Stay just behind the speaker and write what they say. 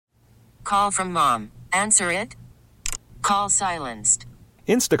Call from mom. Answer it. Call silenced.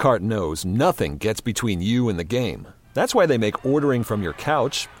 Instacart knows nothing gets between you and the game. That's why they make ordering from your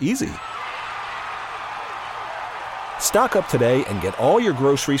couch easy. Stock up today and get all your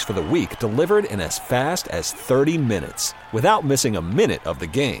groceries for the week delivered in as fast as 30 minutes without missing a minute of the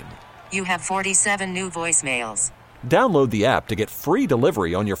game. You have 47 new voicemails. Download the app to get free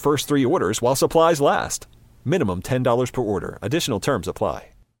delivery on your first 3 orders while supplies last. Minimum $10 per order. Additional terms apply.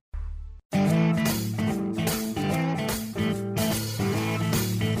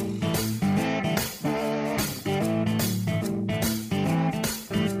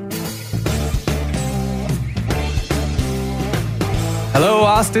 Hello,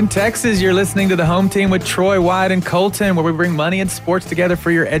 Austin, Texas. You're listening to the Home Team with Troy, Wyatt, and Colton, where we bring money and sports together for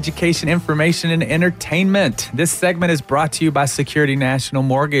your education, information, and entertainment. This segment is brought to you by Security National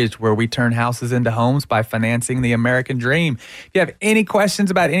Mortgage, where we turn houses into homes by financing the American dream. If you have any questions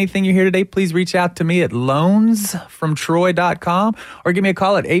about anything you hear today, please reach out to me at loansfromtroy.com or give me a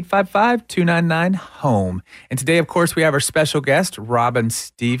call at 855-299-HOME. And today, of course, we have our special guest, Robin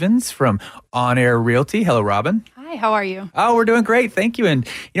Stevens from On Air Realty. Hello, Robin. Hi, how are you? Oh, we're doing great. Thank you. And,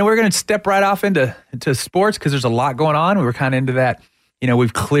 we're going to step right off into sports because there's a lot going on. We were kind of into that.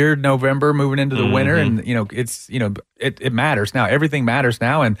 We've cleared November, moving into the winter, and, it's, it matters now. Everything matters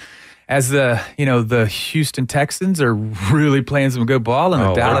now. And as the Houston Texans are really playing some good ball, and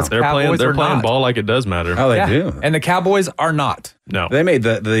the Dallas Cowboys they're are playing not. ball like it does matter. Oh, they do. And the Cowboys are not. No. They made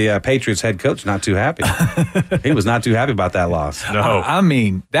the Patriots head coach not too happy. He was not too happy about that loss. No. I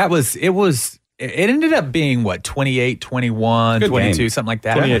mean, it ended up being, 28, 21, Good 22, game. something like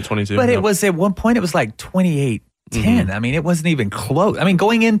that. 28, 22. But it was, at one point, it was like 28-10. I mean, it wasn't even close. I mean,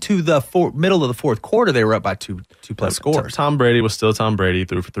 going into the middle of the fourth quarter, they were up by two plus scores. Tom Brady was still Tom Brady,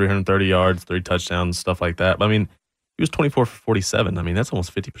 threw for 330 yards, 3 touchdowns, stuff like that. But, I mean, he was 24 for 47. I mean, that's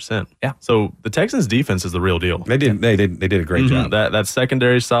almost 50%. Yeah. So the Texans' defense is the real deal. They did a great job. That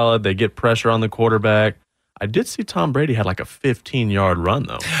secondary solid. They get pressure on the quarterback. I did see Tom Brady had like a 15-yard run,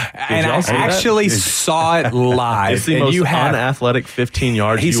 though. And I actually saw it live. It's the most unathletic 15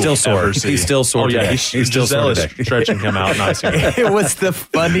 yards He's still sore. ever see. He's still sore today. He's still sore Giselle is today. stretching him out nice. It was the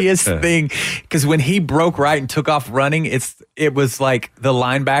funniest thing because when he broke right and took off running, it was like the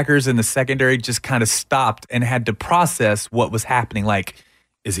linebackers in the secondary just kind of stopped and had to process what was happening. Like,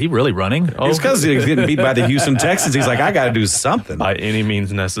 is he really running? It's because he's getting beat by the Houston Texans. He's like, I got to do something. By any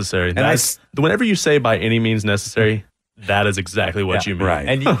means necessary. And whenever you say by any means necessary, that is exactly what you mean. Right.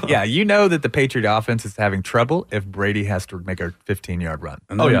 And you know that the Patriot offense is having trouble if Brady has to make a 15-yard run.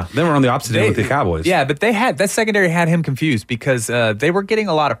 And then, then we're on the opposite end with the Cowboys. Yeah, but that secondary had him confused because they were getting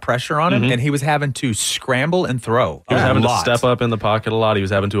a lot of pressure on him, and he was having to scramble and throw. He was having to step up in the pocket a lot. He was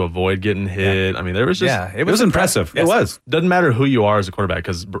having to avoid getting hit. I mean, there was just it was impressive. Yes. It was. Doesn't matter who you are as a quarterback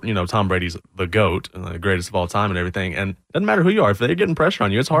because Tom Brady's the GOAT, the greatest of all time, and everything. And doesn't matter who you are if they're getting pressure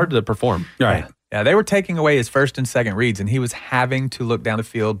on you, it's hard to perform. Right. Yeah, they were taking away his first and second reads, and he was having to look down the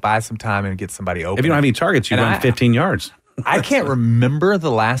field, buy some time, and get somebody open. If you don't have any targets, you run 15 yards. I can't remember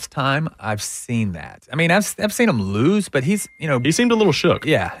the last time I've seen that. I mean, I've seen him lose, but he seemed a little shook.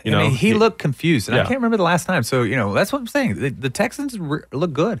 Yeah, he looked confused, and I can't remember the last time. So that's what I'm saying. The Texans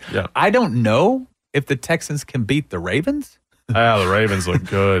look good. Yeah. I don't know if the Texans can beat the Ravens. The Ravens look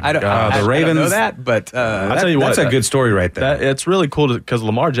good. I don't know that, but I'll tell you what, that's a good story right there. It's really cool because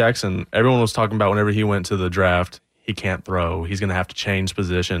Lamar Jackson, everyone was talking about whenever he went to the draft, he can't throw. He's going to have to change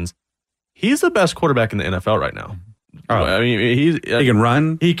positions. He's the best quarterback in the NFL right now. Oh. I mean, he can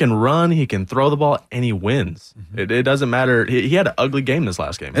run. He can run. He can throw the ball, and he wins. It doesn't matter. He had an ugly game this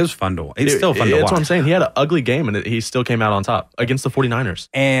last game. It was fun to watch. It's still fun to watch. That's what I'm saying. He had an ugly game, and he still came out on top against the 49ers.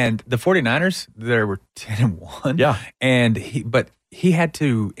 And the 49ers, they were 10-1. Yeah. And he had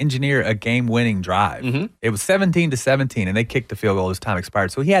to engineer a game-winning drive. It was 17-17, and they kicked the field goal as time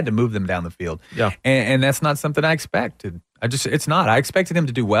expired. So he had to move them down the field. Yeah. And that's not something I expected. It's not. I expected him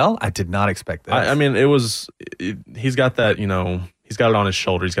to do well. I did not expect that. I mean, he's got that, he's got it on his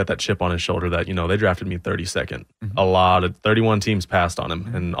shoulder. He's got that chip on his shoulder that, they drafted me 32nd. A lot of 31 teams passed on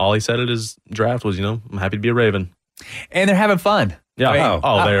him. And all he said at his draft was, I'm happy to be a Raven. And they're having fun. Yeah.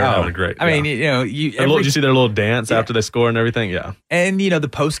 They're having a great. I mean, did you see their little dance after they score and everything? Yeah. And, the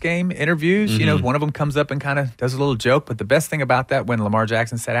post-game interviews, one of them comes up and kind of does a little joke. But the best thing about that, when Lamar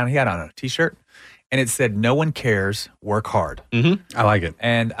Jackson sat down, he had on a T-shirt. And it said, "No one cares, work hard." I like it.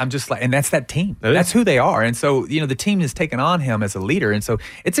 And I'm just like, and that's that team. That's who they are. And so, the team has taken on him as a leader. And so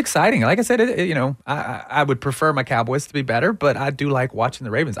it's exciting. Like I said, I would prefer my Cowboys to be better, but I do like watching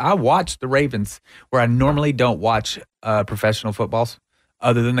the Ravens. I watch the Ravens where I normally don't watch professional footballs.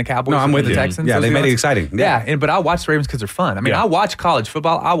 other than the Cowboys. No, I'm and with the you. Texans. Yeah, Those they are the made it ones- exciting. Yeah, but I watch the Ravens because they're fun. I mean, Yeah. I watch college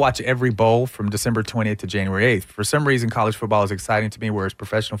football. I watch every bowl from December 20th to January 8th. For some reason, college football is exciting to me, whereas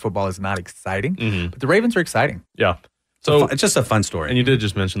professional football is not exciting. But the Ravens are exciting. Yeah. So It's just a fun story. and you did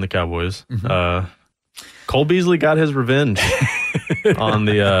just mention the Cowboys. Cole Beasley got his revenge on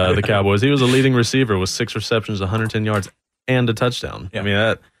the Cowboys. He was a leading receiver with 6 receptions, 110 yards, and a touchdown. Yeah. I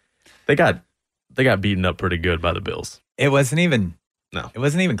mean, they got beaten up pretty good by the Bills. It wasn't even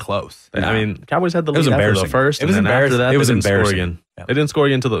close. No. I mean, Cowboys had the It was lead after the embarrassing. first. It was and then after embarrassing. that, It was they didn't score embarrassing. again. Yeah. They didn't score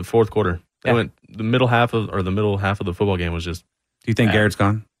again until the fourth quarter. They Yeah. went the middle half of the football game was just. Do you think Garrett's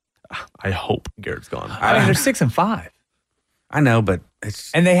gone? I hope Garrett's gone. I mean, they're 6-5, I know, but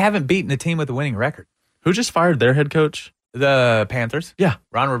it's and they haven't beaten a team with a winning record. Who just fired their head coach? The Panthers. Yeah.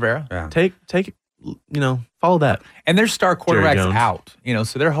 Ron Rivera. yeah. Take follow that. And their star Jerry quarterback's Jones. out,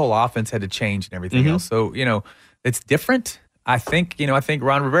 so their whole offense had to change and everything Mhm. else. So, it's different. I think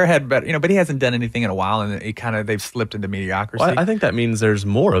Ron Rivera had better, but he hasn't done anything in a while, and they've slipped into mediocrity. Well, I think that means there's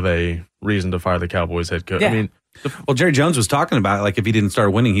more of a reason to fire the Cowboys head coach. Yeah. I mean, Well, Jerry Jones was talking about like if he didn't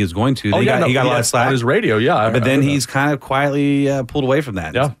start winning, he was going to. He got a lot of slack on his radio. Yeah, but then he's kind of quietly pulled away from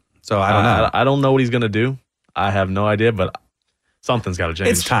that. Yeah. So I don't know. I don't know what he's gonna do. I have no idea, but something's got to change.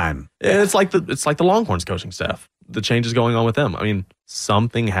 It's time. It's like the Longhorns coaching staff. The changes going on with them. I mean,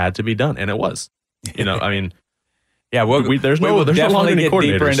 something had to be done, and it was. I mean, Yeah, there's we'll no definitely longer any get deeper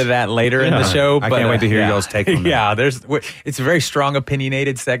coordinators. into that later in Yeah. the show. I but, can't wait to hear y'all's take on that. Yeah, it's a very strong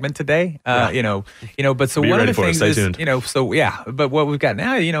opinionated segment today. But so Be one of ready the for it. things Stay is, tuned. but what we've got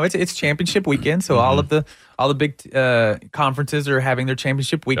now, it's championship weekend, so all the big conferences are having their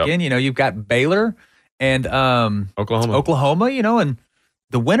championship weekend. You've got Baylor and Oklahoma. and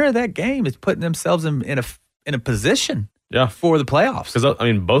the winner of that game is putting themselves in a position Yeah, for the playoffs.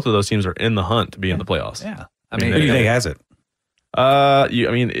 because both of those teams are in the hunt to be in the playoffs. Yeah, I mean, Who do you think has it?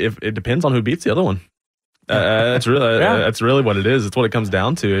 If it depends on who beats the other one. That's really what it is. It's what it comes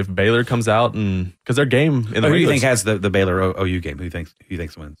down to. If Baylor comes out and because their game in the Who do you regular think has the Baylor OU game? Who you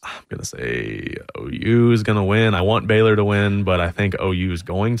thinks wins? I'm gonna say OU is gonna win. I want Baylor to win, but I think OU is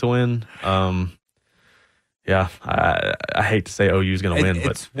going to win. I hate to say OU is gonna win,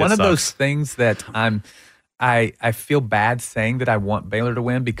 but it's one of those things that I feel bad saying that I want Baylor to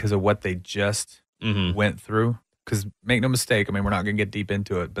win because of what they just went through. Because make no mistake, I mean, we're not going to get deep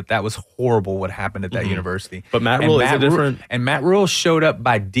into it, but that was horrible what happened at that university. But Matt And Rule is a different. And Matt Rule showed up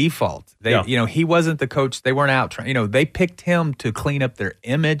by default. He wasn't the coach. They weren't out trying. They picked him to clean up their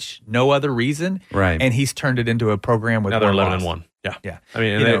image. No other reason. Right. And he's turned it into a program with Now they're one 11 loss. and 1. Yeah, Yeah. I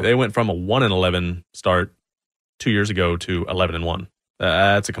mean, and they went from a 1-11 start 2 years ago to 11 and 1.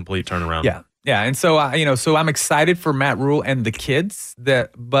 That's a complete turnaround. Yeah. Yeah, and so so I'm excited for Matt Rule and the kids.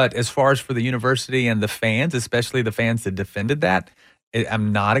 But as far as for the university and the fans, especially the fans that defended that,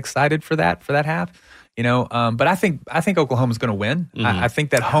 I'm not excited for that half. But I think Oklahoma's going to win. I think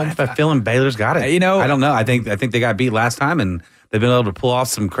that home. I have a feeling Baylor's got it. I don't know. I think they got beat last time, and they've been able to pull off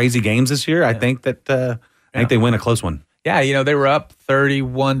some crazy games this year. I think that I think they win a close one. Yeah, they were up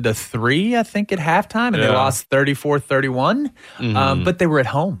 31-3, I think, at halftime, and they lost 34-31. But they were at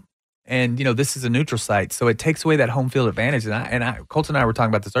home. And, this is a neutral site, so it takes away that home field advantage. And Colton and I were talking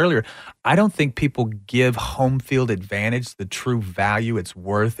about this earlier. I don't think people give home field advantage the true value it's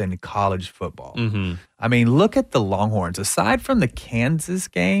worth in college football. Mm-hmm. I mean, look at the Longhorns. Aside from the Kansas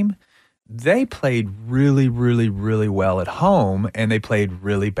game, they played really, really, really well at home, and they played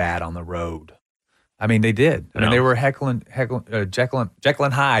really bad on the road. I mean, they did. I mean, they were Jekyll and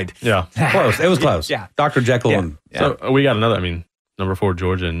Hyde. Yeah. Close. It was close. Yeah. Dr. Jekyll. Yeah. And So we got another. Number 4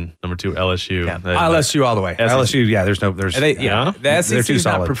 Georgia and number 2 LSU. Yeah. LSU all the way. LSU. Yeah. There's The they're SEC too is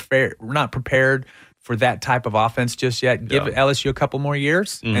solid. not prepared for that type of offense just yet. Give LSU a couple more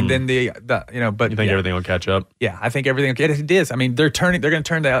years, and then but You think everything will catch up? Yeah, I think everything. It is. I mean, they're going to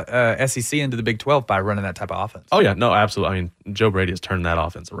turn the SEC into the Big 12 by running that type of offense. Oh yeah, no, absolutely. I mean, Joe Brady has turned that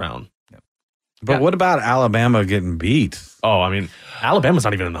offense around. But what about Alabama getting beat? Oh, I mean, Alabama's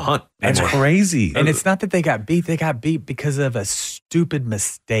not even in the hunt. That's anymore. crazy. And it's not that they got beat. They got beat because of a stupid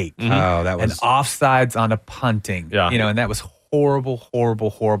mistake. Oh, that And was offsides on a punting. Yeah. And that was horrible.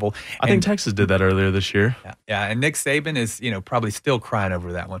 I think Texas did that earlier this year. Yeah, and Nick Saban is, probably still crying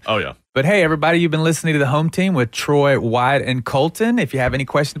over that one. Oh yeah. But hey, everybody, you've been listening to the Home Team with Troy, Wyatt, and Colton. If you have any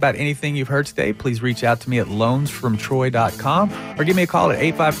questions about anything you've heard today, please reach out to me at loansfromtroy.com or give me a call at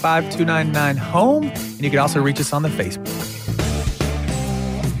 855-299-HOME. And you can also reach us on the Facebook.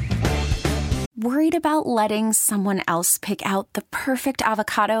 Worried worried about letting someone else pick out the perfect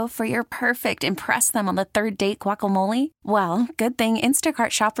avocado for your perfect impress them on the third date guacamole? Well, good thing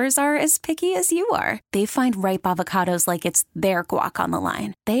Instacart shoppers are as picky as you are. They find ripe avocados like it's their guac on the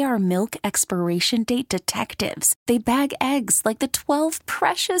line. They are milk expiration date detectives. They bag eggs like the 12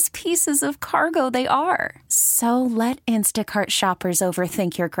 precious pieces of cargo they are. So let Instacart shoppers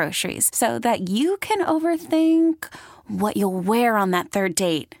overthink your groceries so that you can overthink what you'll wear on that third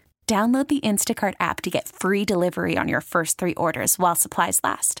date. Download the Instacart app to get free delivery on your first 3 orders while supplies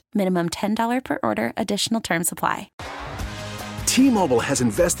last. Minimum $10 per order. Additional terms apply. T-Mobile has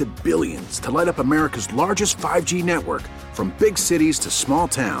invested billions to light up America's largest 5G network, from big cities to small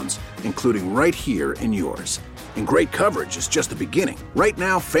towns, including right here in yours. And great coverage is just the beginning. Right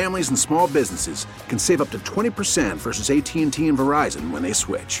now, families and small businesses can save up to 20% versus AT&T and Verizon when they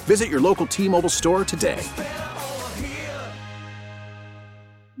switch. Visit your local T-Mobile store today.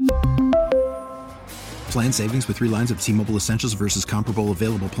 Plan savings with 3 lines of T-Mobile Essentials versus comparable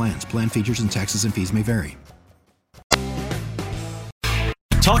available plans. Plan features and taxes and fees may vary.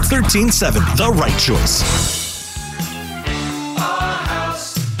 Talk 1370, the right choice.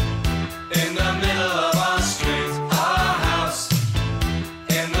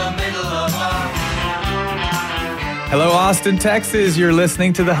 Hello, Austin, Texas. You're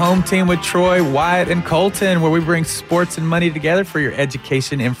listening to the Home Team with Troy, Wyatt, and Colton, where we bring sports and money together for your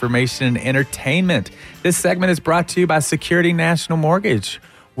education, information, and entertainment. This segment is brought to you by Security National Mortgage,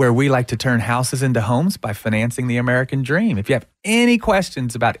 where we like to turn houses into homes by financing the American dream. If you have any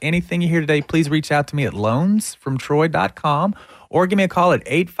questions about anything you hear today, please reach out to me at loansfromtroy.com or give me a call at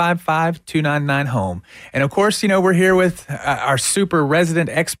 855-299-HOME. And of course, we're here with our super resident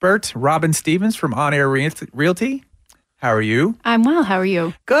expert, Robin Stevens from On Air Realty. How are you? I'm well. How are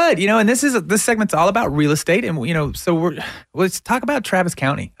you? Good. And this segment's all about real estate. And, so let's talk about Travis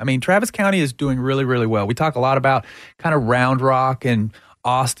County. I mean, Travis County is doing really, really well. We talk a lot about kind of Round Rock and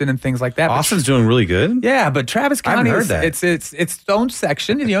Austin and things like that. Austin's doing really good. Yeah, but Travis County, it's its own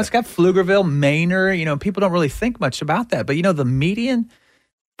section. It's got Pflugerville, Manor. people don't really think much about that. But, the median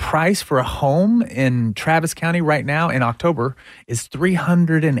price for a home in Travis County right now in October is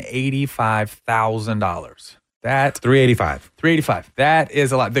 $385,000. That's $385. That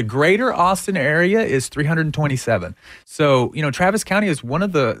is a lot. The greater Austin area is $327. So, Travis County is one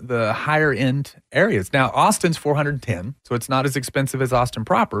of the higher end areas. Now, Austin's $410, so it's not as expensive as Austin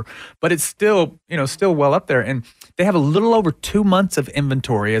proper, but it's still well up there. And they have a little over 2 months of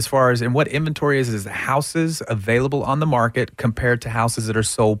inventory and what inventory is houses available on the market compared to houses that are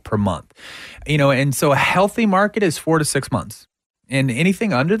sold per month. And so a healthy market is 4 to 6 months. And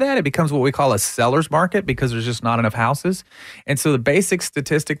anything under that, it becomes what we call a seller's market because there's just not enough houses. And so the basic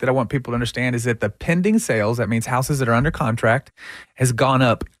statistic that I want people to understand is that the pending sales, that means houses that are under contract, has gone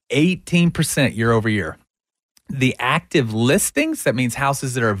up 18% year over year. The active listings, that means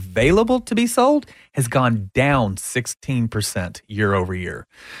houses that are available to be sold, has gone down 16% year over year.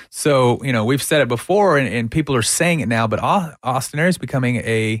 So, we've said it before and people are saying it now, but Austin area is becoming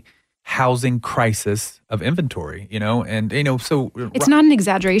a housing crisis of inventory, so it's not an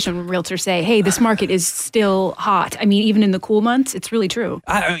exaggeration when realtors say, hey, this market is still hot. I mean, even in the cool months, it's really true.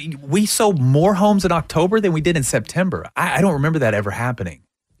 We sold more homes in October than we did in September. I don't remember that ever happening.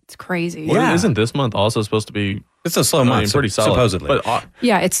 It's crazy. Well, isn't this month also supposed to be? It's a slow month, pretty solid, supposedly. But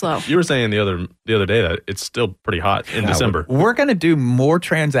yeah, it's slow. You were saying the other day that it's still pretty hot in December. We're going to do more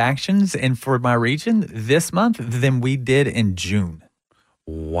transactions for my region this month than we did in June.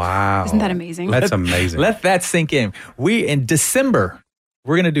 Wow. Isn't that amazing? That's amazing. Let that sink in. In December,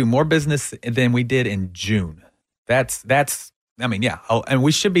 we're going to do more business than we did in June. That's and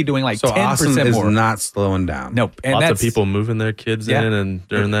we should be doing like 10% Austin more. is not slowing down. Nope. And lots of people moving their kids in and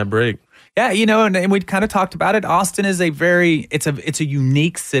during that break. Yeah, and we kind of talked about it. Austin is it's a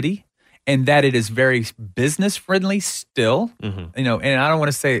unique city. And that it is very business friendly still, and I don't want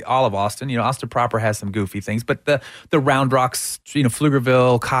to say all of Austin. Austin proper has some goofy things, but the Round Rocks,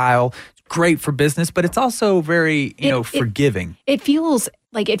 Pflugerville, Kyle, great for business, but it's also very forgiving. It feels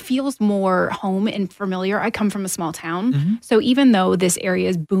more home and familiar. I come from a small town, so even though this area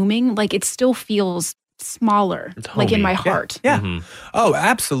is booming, it still feels smaller, in my heart. Yeah. Mm-hmm. Oh,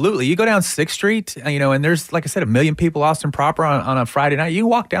 absolutely. You go down 6th Street, and there's, like I said, 1 million people Austin proper on a Friday night. You can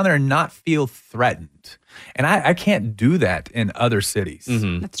walk down there and not feel threatened. And I can't do that in other cities.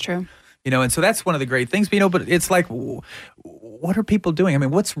 Mm-hmm. That's true. And so that's one of the great things. But it's like, what are people doing? I mean,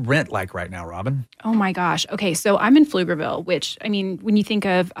 what's rent like right now, Robin? Oh my gosh. Okay, so I'm in Pflugerville, which, I mean, when you think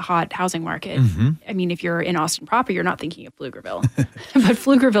of a hot housing market, I mean, if you're in Austin proper, you're not thinking of Pflugerville. But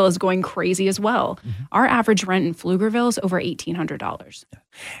Pflugerville is going crazy as well. Our average rent in Pflugerville is over $1,800.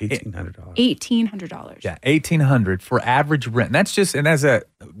 $1,800. $1,800. Yeah, $1,800 for average rent. And that's just, and as a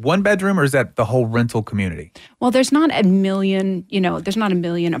one bedroom, or is that the whole rental community? Well, there's not a million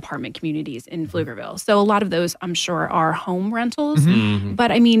apartment communities in Pflugerville. So a lot of those, I'm sure, are home rentals.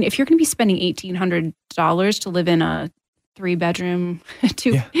 But I mean, if you're going to be spending $1,800 to live in a 3-bedroom,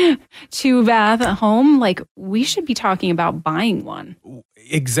 two bath home, like, we should be talking about buying one.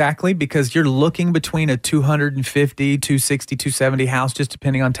 Exactly, because you're looking between a $250, $260, $270 house, just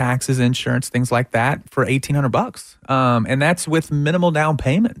depending on taxes, insurance, things like that, for $1,800. And that's with minimal down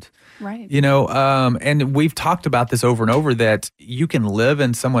payment. Right. And we've talked about this over and over, that you can live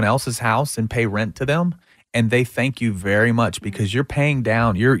in someone else's house and pay rent to them, and they thank you very much because you're paying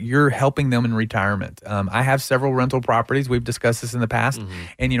down. You're helping them in retirement. I have several rental properties. We've discussed this in the past.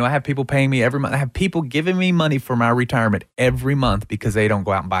 And, I have people paying me every month. I have people giving me money for my retirement every month because they don't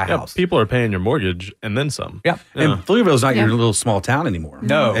go out and buy a house. People are paying your mortgage and then some. Yeah. And Pflugerville's not your little small town anymore.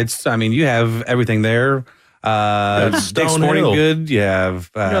 No. You have everything there. Dick's Sporting Good. You have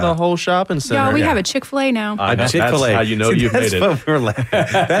you got a whole shopping center. Yeah, we have a Chick-fil-A now. Chick-fil-A. That's how you know you've made it.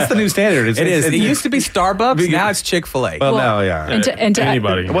 That's the new standard. It used to be Starbucks. Now it's Chick-fil-A. Well, now, yeah. And to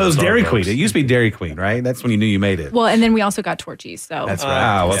anybody. Well, it was Dairy Queen. It used to be Dairy Queen, right? That's when you knew you made it. Well, and then we also got Torchy's. So that's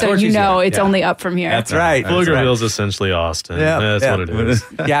right. So it's only up from here. That's right. Pflugerville's essentially Austin. That's what it is.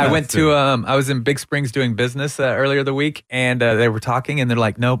 Yeah, I went to. I was in Big Springs doing business earlier the week, and they were talking, and they're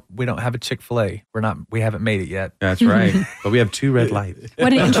like, "Nope, we don't have a Chick-fil-A. We haven't made it yet." That's right. But we have 2 red lights.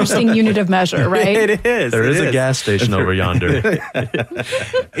 What an interesting unit of measure, right? It is. There is a gas station over yonder.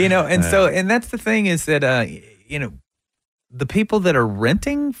 And that's the thing is that, the people that are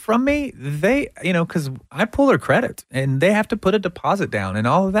renting from me, they, because I pull their credit and they have to put a deposit down and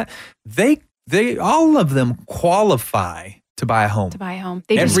all of that. They all of them qualify to buy a home.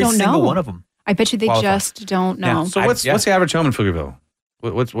 They just don't know. Every single one of them. I bet you they just don't know. Yeah. So what's the average home in Pflugerville?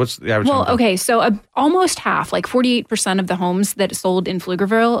 What's the average? Well, okay, so almost half, like 48% of the homes that sold in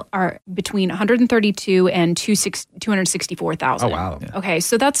Pflugerville are between 132 and 264,000. Oh wow! Okay,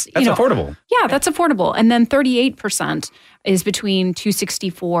 so that's affordable. Yeah, that's affordable, and then 38% is between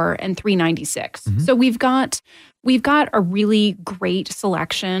 264 and 396. So we've got a really great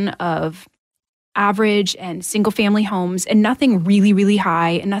selection of average and single family homes, and nothing really, really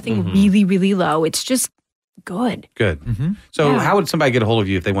high, and nothing really, really low. It's just good. So how would somebody get a hold of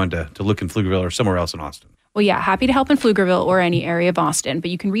you if they wanted to look in Pflugerville or somewhere else in Austin? Well, yeah, happy to help in Pflugerville or any area of Austin,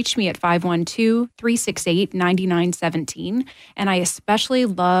 but you can reach me at 512-368-9917. And I especially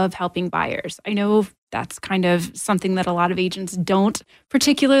love helping buyers. I know that's kind of something that a lot of agents don't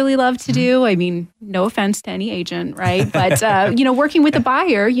particularly love to do. I mean, no offense to any agent, right? But, working with a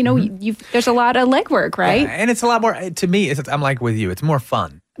buyer, there's a lot of legwork, right? Yeah, and it's a lot more, to me, I'm like with you, it's more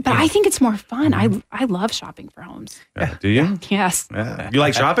fun. But I think it's more fun. I love shopping for homes. Do you? Yes. You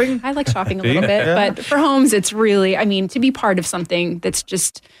like shopping? I like shopping a little bit, but for homes, it's really, to be part of something that's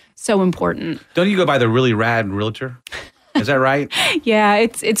just so important. Don't you go by the Really Rad Realtor? Is that right? Yeah,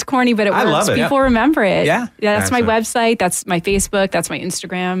 it's corny, but it works. I love it. People remember it. Yeah. That's my website. That's my Facebook. That's my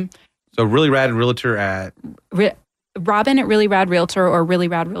Instagram. So Really Rad Realtor at... Robin at Really Rad Realtor or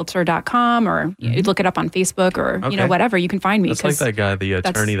reallyradrealtor.com, or you look it up on Facebook or whatever. You can find me. It's like that guy, the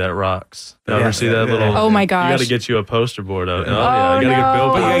attorney that rocks. You ever see that little? Oh my gosh! You got to get you a poster board. You got to get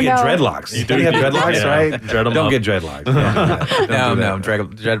billboard. But you got to get dreadlocks. You do have dreadlocks, right? Dread them Don't up. get dreadlocks. No.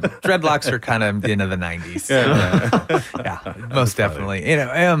 Dreadlocks are kind of the end of the 90s. Yeah, most definitely.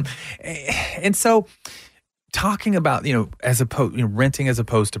 And so. Talking about, renting as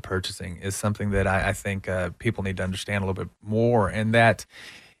opposed to purchasing is something that I think people need to understand a little bit more. And that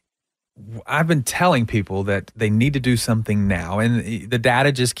I've been telling people that they need to do something now. And the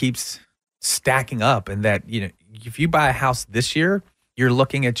data just keeps stacking up. And that, if you buy a house this year, you're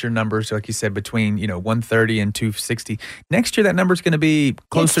looking at your numbers, like you said, between 130 and 260. Next year, that number is going to be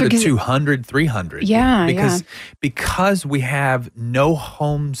closer to 200, 300. Yeah, because we have no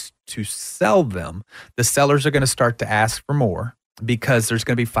homes to sell them, the sellers are going to start to ask for more because there's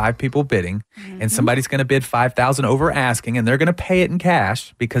going to be 5 people bidding, and somebody's going to bid $5,000 over asking, and they're going to pay it in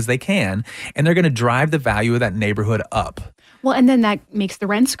cash because they can, and they're going to drive the value of that neighborhood up. Well, and then that makes the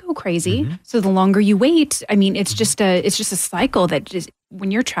rents go crazy. So the longer you wait, it's just a cycle that just, when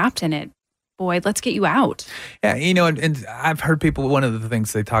you're trapped in it, boy, let's get you out. Yeah, and I've heard people, one of the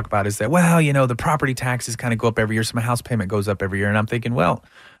things they talk about is that, the property taxes kind of go up every year, so my house payment goes up every year. And I'm thinking,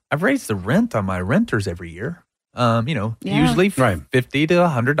 I've raised the rent on my renters every year. Usually $50 to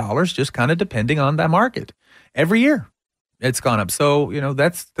 $100, just kind of depending on that market. Every year it's gone up. So,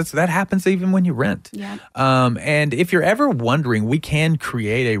 that happens even when you rent. Yeah. And if you're ever wondering, we can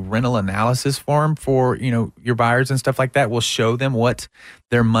create a rental analysis form for, your buyers and stuff like that. We'll show them what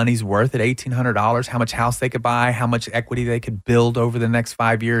their money's worth at $1,800, how much house they could buy, how much equity they could build over the next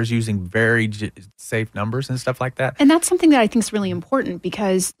 5 years using very safe numbers and stuff like that. And that's something that I think is really important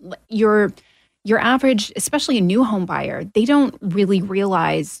because your average, especially a new home buyer, they don't really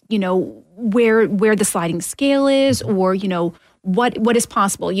realize, where the sliding scale is or, what is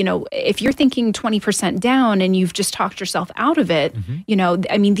possible. If you're thinking 20% down and you've just talked yourself out of it,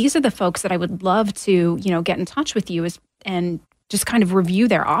 these are the folks that I would love to, get in touch with you and just kind of review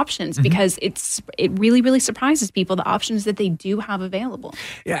their options because it really, really surprises people, the options that they do have available.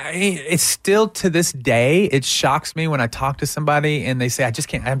 Yeah, it's still to this day, it shocks me when I talk to somebody and they say, I just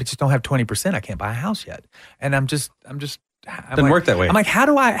don't have 20%. I can't buy a house yet. And I'm just doesn't work that way. I'm like,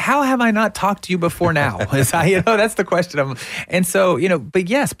 how have I not talked to you before now? That's the question. And so, but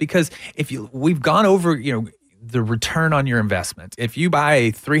yes, because we've gone over, the return on your investment. If you buy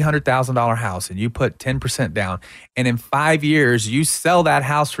a $300,000 house and you put 10% down, and in 5 years you sell that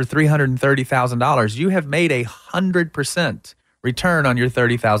house for $330,000, you have made 100% return on your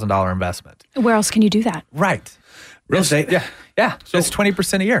 $30,000 investment. Where else can you do that? Right. Real estate. Yeah. So it's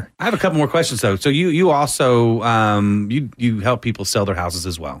 20% a year. I have a couple more questions though. So you also you help people sell their houses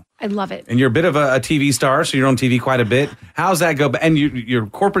as well. I love it. And you're a bit of a TV star, so you're on TV quite a bit. How's that go? And your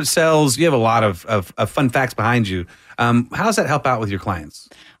corporate sales, you have a lot of fun facts behind you. How does that help out with your clients?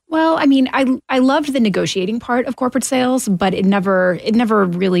 Well, I loved the negotiating part of corporate sales, but it never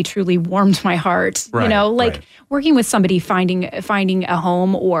really truly warmed my heart. Right, working with somebody finding a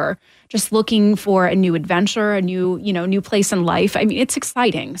home or just looking for a new adventure, a new place in life. It's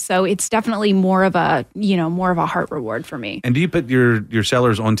exciting. So it's definitely more of a heart reward for me. And do you put your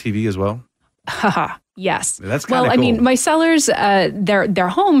sellers on TV as well? Yes. That's kind of cool. My sellers, they're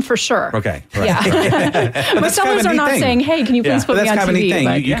home for sure. Okay. Right. Yeah. My sellers are not saying, hey, can you please put me on TV? That's kind of a neat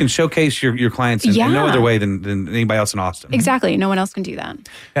thing. You can showcase your clients in no other way than anybody else in Austin. Exactly. No one else can do that.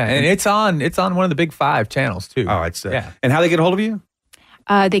 Yeah, and it's on one of the big 5 channels too. Oh, it's And how they get a hold of you?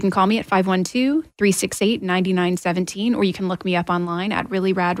 They can call me at 512-368-9917, or you can look me up online at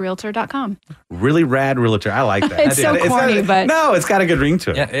reallyradrealtor.com. Really Rad Realtor. I like that. It's so corny, but... No, it's got a good ring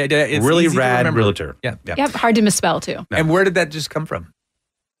to it. Yeah, it's Really Rad Realtor. Yeah. Yep, hard to misspell, too. And where did that just come from?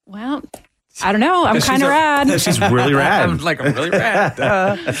 Well... I don't know. I'm kind of rad. She's really rad. I'm really rad.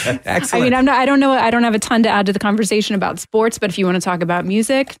 Excellent. I don't know. I don't have a ton to add to the conversation about sports, but if you want to talk about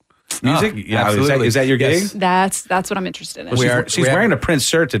music... Music? Yeah, absolutely. Is that your gig? That's what I'm interested in. Well, she's wearing a Prince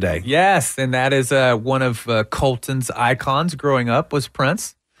shirt today. Yes, and that is one of Colton's icons growing up was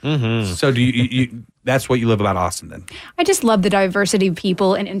Prince. Mm-hmm. So do you that's what you love about Austin then? I just love the diversity of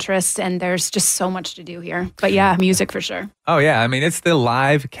people and interests, and there's just so much to do here. But yeah, music for sure. Oh yeah, it's the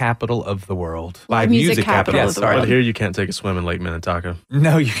live capital of the world. Live music capital of the world. But here you can't take a swim in Lake Minnetonka.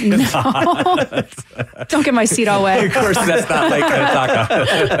 No, you cannot. Don't get my seat all wet. Of course, that's not Lake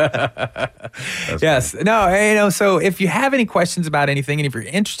Minnetonka. Yes. Funny. No, so if you have any questions about anything, and if you're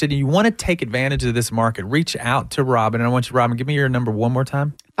interested and you want to take advantage of this market, reach out to Robin. And I want you, Robin, give me your number one more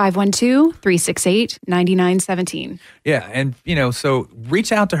time. 512-368-9917. Yeah. And, so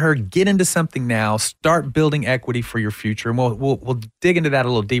reach out to her, get into something now, start building equity for your future. And we'll dig into that a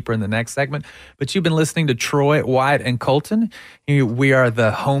little deeper in the next segment. But you've been listening to Troy, Wyatt, and Colton. We are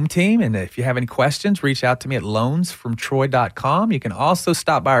the home team. And if you have any questions, reach out to me at loansfromtroy.com. You can also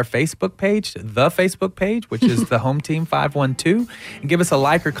stop by our Facebook page, which is the Home Team 512, and give us a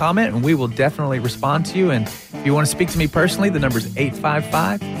like or comment, and we will definitely respond to you. And if you want to speak to me personally, the number is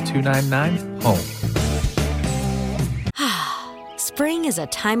 855-299-HOME. Spring is a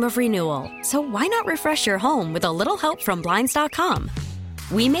time of renewal, so why not refresh your home with a little help from Blinds.com?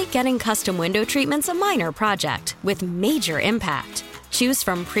 We make getting custom window treatments a minor project with major impact. Choose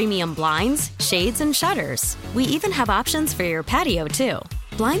from premium blinds, shades, and shutters. We even have options for your patio, too.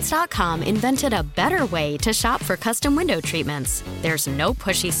 Blinds.com invented a better way to shop for custom window treatments. There's no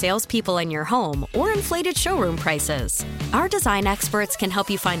pushy salespeople in your home or inflated showroom prices. Our design experts can help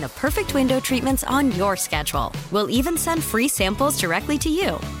you find the perfect window treatments on your schedule. We'll even send free samples directly to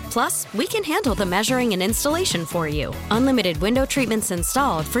you. Plus, we can handle the measuring and installation for you. Unlimited window treatments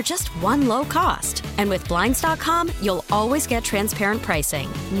installed for just one low cost. And with Blinds.com, you'll always get transparent pricing.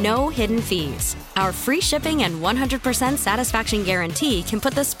 No hidden fees. Our free shipping and 100% satisfaction guarantee can and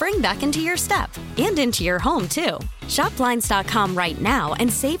put the spring back into your step and into your home, too. Shop Blinds.com right now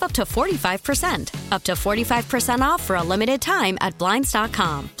and save up to 45%. Up to 45% off for a limited time at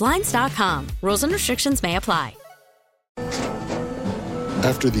Blinds.com. Blinds.com. Rules and restrictions may apply.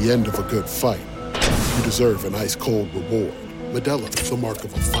 After the end of a good fight, you deserve an ice-cold reward. Modelo is the mark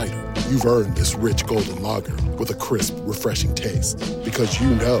of a fighter. You've earned this rich golden lager with a crisp, refreshing taste. Because you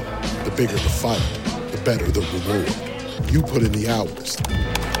know, the bigger the fight, the better the reward. You put in the hours,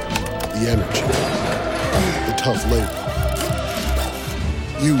 the energy, the tough labor.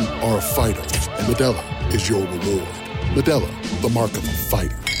 You are a fighter, and Modelo is your reward. Modelo, the mark of a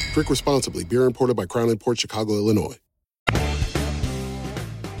fighter. Drink responsibly. Beer imported by Crown Imports, Chicago, Illinois.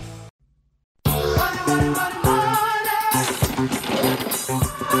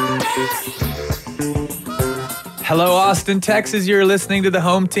 Hello, Austin, Texas. You're listening to the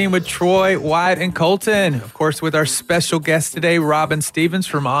Home Team with Troy, Wyatt, and Colton. Of course, with our special guest today, Robin Stevens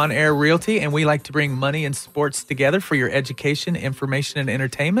from On Air Realty, and we like to bring money and sports together for your education, information, and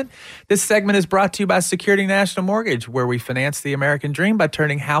entertainment. This segment is brought to you by Security National Mortgage, where we finance the American dream by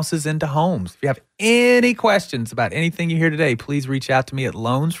turning houses into homes. If you have any questions about anything you hear today, please reach out to me at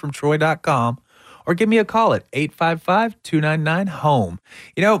loansfromtroy.com. or give me a call at 855-299-HOME.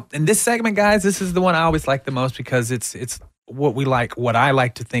 You know, in this segment, guys, this is the one I always like the most because it's what we like. What I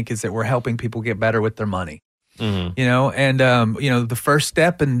like to think is that we're helping people get better with their money. Mm-hmm. You know, and the first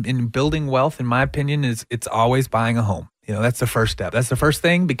step in building wealth, in my opinion, is it's always buying a home. You know, that's the first step. That's the first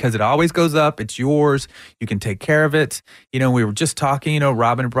thing because it always goes up. It's yours. You can take care of it. You know, we were just talking,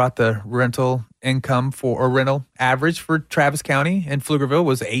 Robin brought the rental income for, or rental average for Travis County and Pflugerville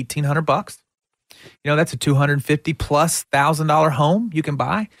was $1,800. That's a $250,000+ home you can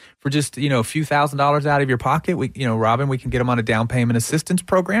buy for just, a few $1,000s out of your pocket. Robin, we can get them on a down payment assistance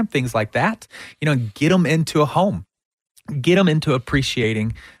program, things like that, and get them into a home, get them into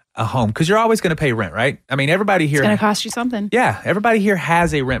appreciating a home because you're always going to pay rent, right? I mean, everybody here. It's going to cost you something. Yeah. Everybody here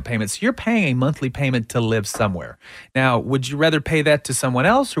has a rent payment. So you're paying a monthly payment to live somewhere. Now, would you rather pay that to someone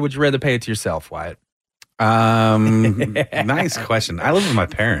else or would you rather pay it to yourself, Wyatt? Nice question. I live with my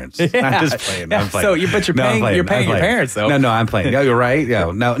parents. Yeah. I'm just playing. Yeah. I'm playing. So you're paying your parents though. No, I'm playing. No, you're right.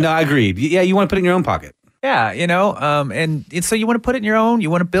 Yeah. No, I agreed. Yeah, you want to put it in your own pocket. Yeah, and so you want to put it in your own,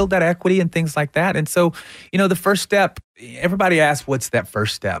 you want to build that equity and things like that. And so, the first step, everybody asks, what's that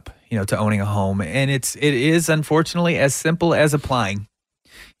first step, to owning a home? And it is unfortunately as simple as applying.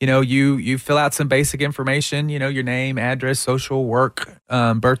 You fill out some basic information, your name, address, social, work,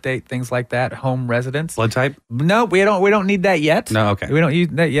 birth date, things like that, home residence. Blood type? No, we don't need that yet. No, okay. We don't use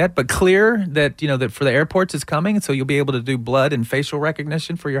that yet, but clear that, that for the airports it's coming, so you'll be able to do blood and facial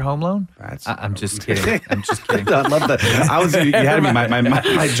recognition for your home loan. I'm just kidding. I'm just kidding. I love that. You had me,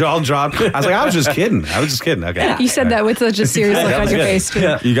 my jaw dropped. I was like, I was just kidding. Okay. Yeah. You said that with such a serious look on your face, too.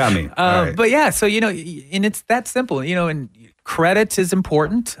 Yeah. You got me. Right. But yeah, so, and it's that simple, and credit is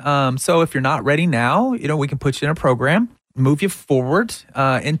important. So if you're not ready now, we can put you in a program, move you forward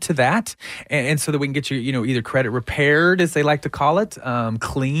into that. And so that we can get you, either credit repaired, as they like to call it,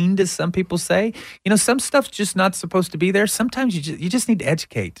 cleaned, as some people say. Some stuff's just not supposed to be there. Sometimes you just need to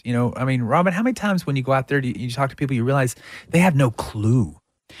educate. Robin, how many times when you go out there, you talk to people, you realize they have no clue.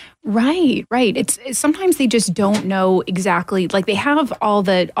 Right. It's sometimes they just don't know exactly. Like they have all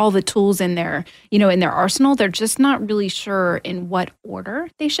the tools in their, in their arsenal. They're just not really sure in what order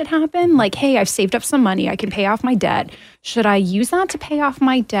they should happen. Like, hey, I've saved up some money. I can pay off my debt. Should I use that to pay off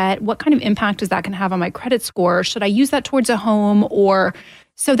my debt? What kind of impact is that going to have on my credit score? Should I use that towards a home? Or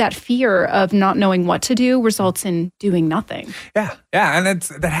so that fear of not knowing what to do results in doing nothing. Yeah. And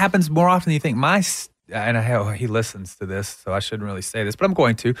that happens more often than you think. And he listens to this, so I shouldn't really say this, but I'm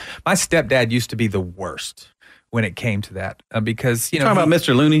going to. My stepdad used to be the worst when it came to that because, talking about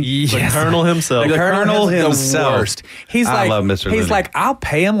Mr. Looney? Yes. The Colonel himself. The Colonel himself. The worst. I love Mr. Looney. He's like, I'll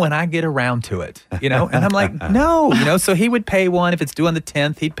pay him when I get around to it, And I'm like, no, so he would pay one. If it's due on the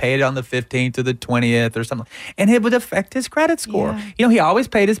 10th, he'd pay it on the 15th or the 20th or something. And it would affect his credit score. Yeah. He always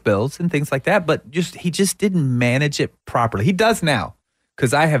paid his bills and things like that, but he just didn't manage it properly. He does now.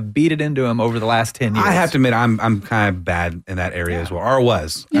 Because I have beat it into him over the last 10 years. I have to admit, I'm kind of bad in that area as well, or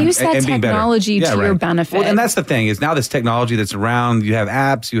was. Use that technology to your benefit. Well, and that's the thing, is now this technology that's around, you have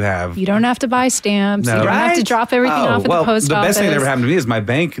apps, You don't have to buy stamps. You don't have to drop everything off at the post office. The best thing that ever happened to me is my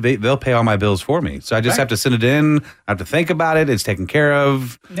bank, they'll pay all my bills for me. So I just have to send it in, I have to think about it, it's taken care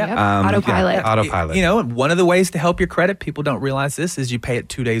of. Yep. Autopilot. Yeah, autopilot. One of the ways to help your credit, people don't realize this, is you pay it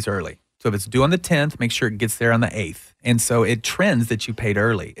 2 days early. So if it's due on the 10th, make sure it gets there on the 8th. And so it trends that you paid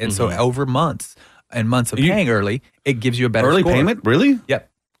early. And so over months and months of paying early, it gives you a better early score. Payment? Really?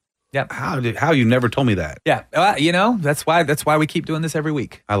 Yep. Yeah. How you never told me that? Yeah. That's why we keep doing this every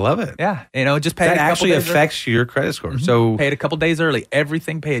week. I love it. Yeah. Just pay that it a couple actually days affects your credit score. Mm-hmm. So pay it a couple days early.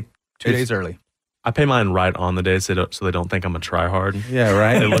 Everything paid 2 days early. I pay mine right on the day so they don't think I'm a try hard. Yeah,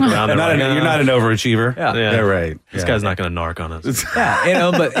 right. They look around. You're not an overachiever. Yeah, right. This guy's not going to narc on us.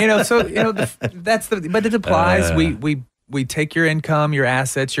 But it applies. We take your income, your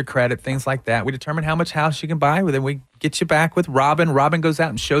assets, your credit, things like that. We determine how much house you can buy. Then we get you back with Robin. Robin goes out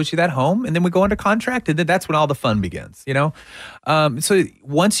and shows you that home, and then we go under contract, and then that's when all the fun begins. So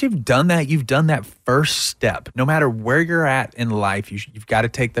once you've done that first step. No matter where you're at in life, you've got to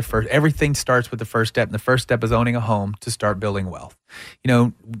take the first. Everything starts with the first step, and the first step is owning a home to start building wealth.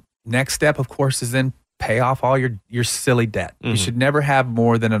 Next step, of course, is then pay off all your silly debt. Mm-hmm. You should never have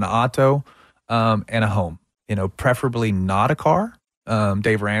more than an auto and a home. Preferably not a car.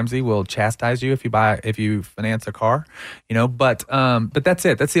 Dave Ramsey will chastise you if you finance a car. But that's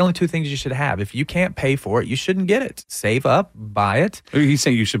it. That's the only two things you should have. If you can't pay for it, you shouldn't get it. Save up, buy it. He's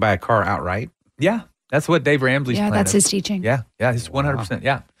saying you should buy a car outright. Yeah, that's what Dave Ramsey's plan that's is. his teaching. Yeah, he's 100%.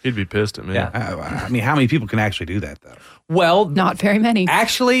 Yeah, he'd be pissed at me. Yeah. I mean, how many people can actually do that though? Well, not very many.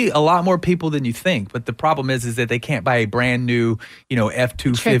 Actually, a lot more people than you think. But the problem is that they can't buy a brand new,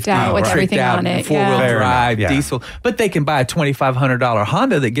 F-250 tricked out with everything on it, four-wheel drive diesel. But they can buy a $2,500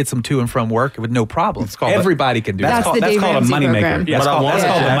 Honda that gets them to and from work with no problem. Everybody can do that. That's called a moneymaker. That's called a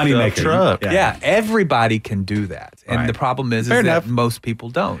moneymaker truck. Yeah, everybody can do that. And the problem is that most people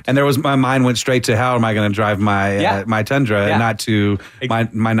don't. And my mind went straight to how am I going to drive my Tundra and not to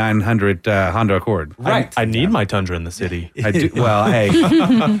my 900 Honda Accord. Right. I need my Tundra in the city. I do. Well, hey,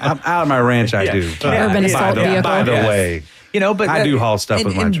 I'm out of my ranch. I do. Urban assault vehicle. By the way, but I do haul stuff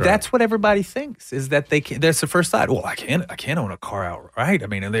with my truck. And that's what everybody thinks is that they can. That's the first thought. Well, I can't own a car outright. I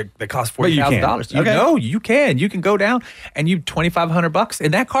mean, they cost $40,000. No, you can. You can go down and $2,500,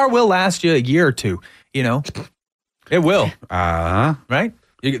 and that car will last you a year or two. It will. Right.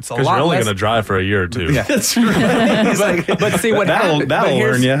 Because you're only going to drive for a year or two. Yeah. That's right. but see what happens. That'll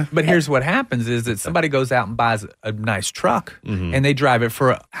learn you. But here's what happens is that somebody goes out and buys a nice truck, and they drive it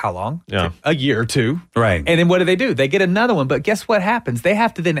for how long? Yeah. A year or two. Right. And then what do? They get another one. But guess what happens? They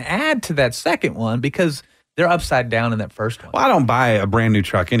have to then add to that second one because they're upside down in that first one. Well, I don't buy a brand new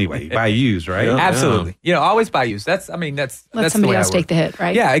truck anyway. You buy used, right? Yeah. Absolutely. Always buy used. That's let somebody else take the hit,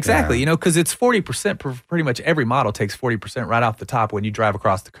 right? Yeah, exactly. Because it's 40%. Pretty much every model takes 40% right off the top when you drive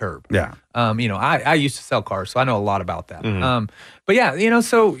across the curb. Yeah. I used to sell cars, so I know a lot about that. Mm-hmm. But yeah,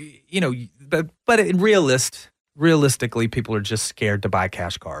 realistically, people are just scared to buy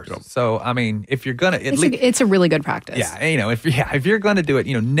cash cars. Yep. So, I mean, if you're gonna, it's a really good practice. Yeah, if you're gonna do it,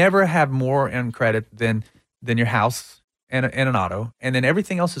 never have more in credit than your house and an auto, and then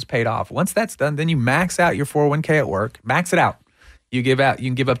everything else is paid off. Once that's done, then you max out your 401k at work. Max it out. You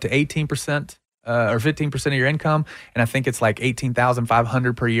can give up to 18% or 15% of your income, and I think it's like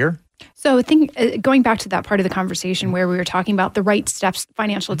 $18,500 per year. So I think going back to that part of the conversation where we were talking about the right steps,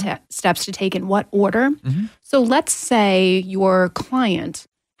 financial steps to take in what order. Mm-hmm. So let's say your client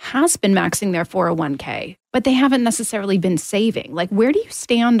has been maxing their 401k, but they haven't necessarily been saving. Like, where do you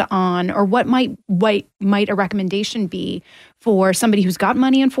stand on, or what might a recommendation be for somebody who's got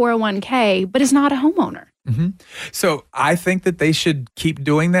money in 401k but is not a homeowner? Mm-hmm. So I think that they should keep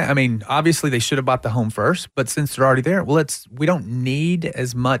doing that. I mean, obviously they should have bought the home first, but since they're already there, we don't need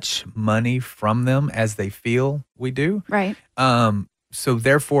as much money from them as they feel we do. Right. So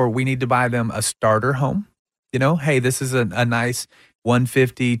therefore we need to buy them a starter home. Hey, this is a nice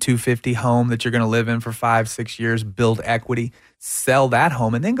 150, 250 home that you're going to live in for 5-6 years, build equity, sell that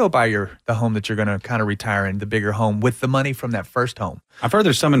home, and then go buy the home that you're going to kind of retire in, the bigger home with the money from that first home. I've heard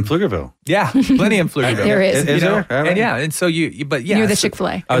there's some in Pflugerville. Yeah, plenty in Pflugerville. There is. Is there? And yeah, and so but yeah. Near the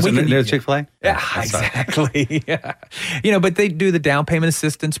Chick-fil-A. Oh, near the Chick-fil-A? Yeah, exactly. Yeah. But they do the down payment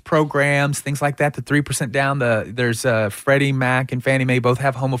assistance programs, things like that, the 3% down. There's Freddie Mac and Fannie Mae both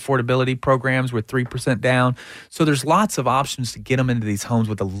have home affordability programs with 3% down. So there's lots of options to get them into these homes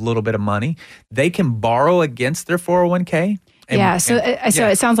with a little bit of money. They can borrow against their 401k. So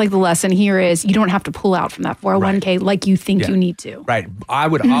it sounds like the lesson here is you don't have to pull out from that 401k like you think you need to. Right. I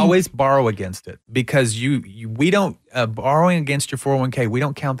would always borrow against it because we don't borrowing against your 401k. We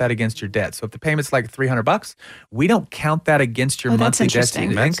don't count that against your debt. So if the payment's like $300, we don't count that against your monthly debt to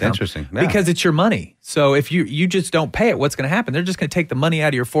income. That's interesting. Yeah. Because it's your money. So if you just don't pay it, what's going to happen? They're just going to take the money out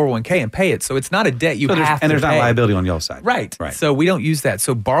of your 401k and pay it. So it's not a debt you have to pay. And there's not liability on your side. Right. So we don't use that.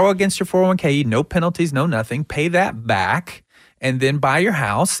 So borrow against your 401k, no penalties, no nothing. Pay that back. And then buy your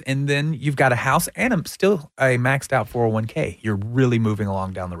house, and then you've got a house and still a maxed out 401k. You're really moving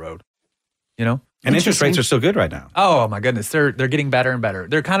along down the road, And interest rates are so good right now. Oh my goodness, they're getting better and better.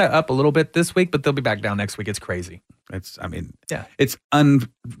 They're kind of up a little bit this week, but they'll be back down next week. It's crazy. Did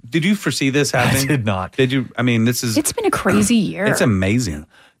you foresee this happening? I did not. Did you? I mean, it's been a crazy year. It's amazing.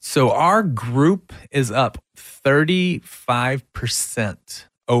 So our group is up 35%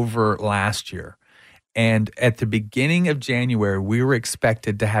 over last year. And at the beginning of January, we were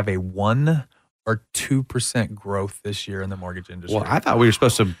expected to have a 1 or 2% growth this year in the mortgage industry. Well, I thought we were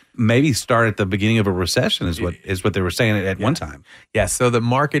supposed to maybe start at the beginning of a recession is what they were saying at one time. Yeah, so the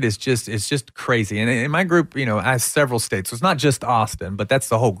market is just crazy. And in my group, I have several states. So it's not just Austin, but that's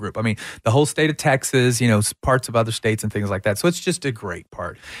the whole group. I mean, the whole state of Texas, parts of other states and things like that. So it's just a great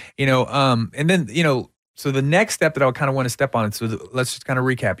part. And then, so the next step that I kind of want to step on, so let's just kind of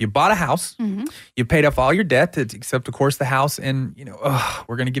recap. You bought a house, you paid off all your debt, except of course the house, and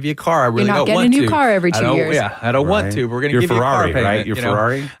we're going to give you a car. I really don't want to. You're not getting a new car every 2 years. Yeah, I don't want to. We're going to give Ferrari, you a car payment. Right? Your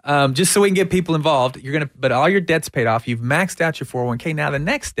Ferrari, just so we can get people involved. But all your debt's paid off. You've maxed out your 401k. Now the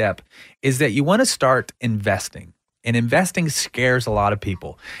next step is that you want to start investing, and investing scares a lot of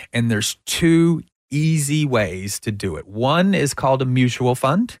people. And there's 2 easy ways to do it. One is called a mutual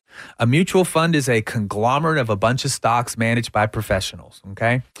fund. A mutual fund is a conglomerate of a bunch of stocks managed by professionals.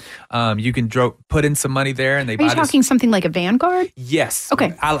 Okay, you can put in some money there, and they. Are you talking something like a Vanguard? Yes.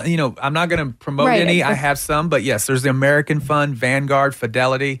 Okay. I'm not going to promote any. I have some, but yes, there's the American Fund, Vanguard,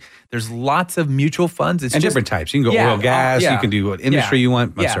 Fidelity. There's lots of mutual funds. It's different types. You can go oil, gas. You can do what industry you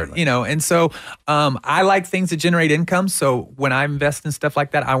want. Most certainly. And so I like things that generate income. So when I invest in stuff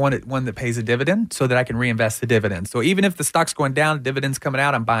like that, I want one that pays a dividend so that I can reinvest the dividend. So even if the stock's going down, the dividend's coming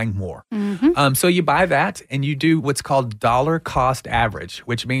out, I'm buying more. So you buy that, and you do what's called dollar cost average,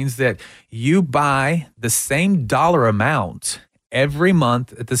 which means that you buy the same dollar amount every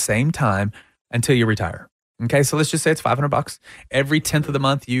month at the same time until you retire. Okay, so let's just say it's $500. Every 10th of the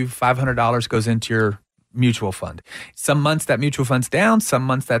month, $500 goes into your mutual fund. Some months that mutual fund's down, some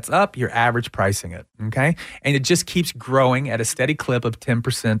months that's up, you're average pricing it, okay? And it just keeps growing at a steady clip of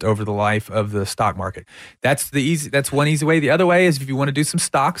 10% over the life of the stock market. That's one easy way. The other way is if you want to do some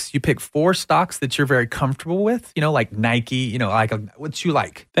stocks, you pick 4 stocks that you're very comfortable with, like Nike, like what you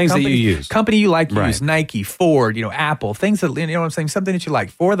like. Things that you use. Company you like, you use Nike, Ford, Apple, things that, what I'm saying, something that you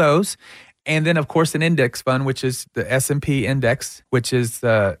like. 4 of those. And then, of course, an index fund, which is the S&P index, which is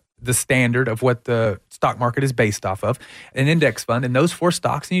the standard of what the stock market is based off of, an index fund, and those 4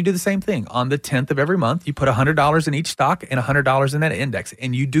 stocks, and you do the same thing. On the 10th of every month, you put $100 in each stock and $100 in that index,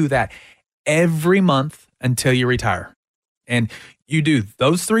 and you do that every month until you retire. And you do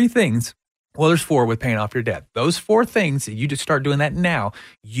those 3 things. Well, there's 4 with paying off your debt. Those 4 things, you just start doing that now,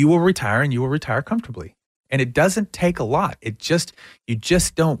 you will retire, and you will retire comfortably. And it doesn't take a lot. You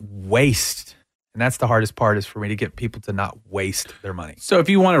just don't waste. And that's the hardest part, is for me to get people to not waste their money. So if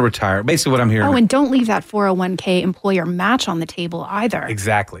you want to retire, basically what I'm hearing. Oh, and don't leave that 401k employer match on the table either.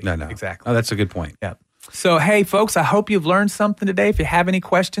 Exactly. No. Exactly. Oh, that's a good point. Yeah. So, hey, folks, I hope you've learned something today. If you have any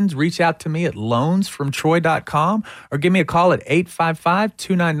questions, reach out to me at loansfromtroy.com or give me a call at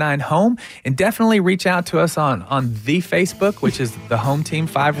 855-299-HOME. And definitely reach out to us on the Facebook, which is the Home Team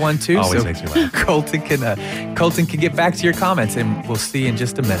 512. Always makes me laugh. Colton can get back to your comments, and we'll see you in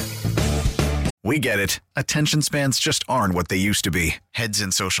just a minute. We get it. Attention spans just aren't what they used to be. Heads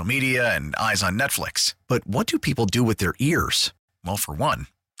in social media and eyes on Netflix. But what do people do with their ears? Well, for one,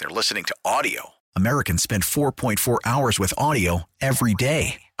 they're listening to audio. Americans spend 4.4 hours with audio every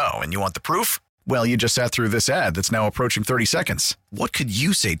day. Oh, and you want the proof? Well, you just sat through this ad that's now approaching 30 seconds. What could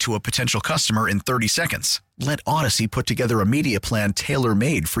you say to a potential customer in 30 seconds? Let Odyssey put together a media plan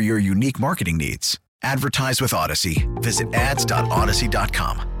tailor-made for your unique marketing needs. Advertise with Odyssey. Visit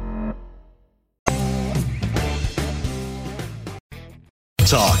ads.odyssey.com.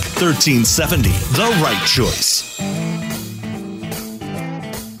 Talk 1370, the right choice.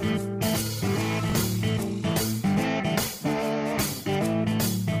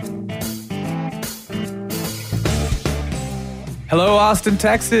 Hello, Austin,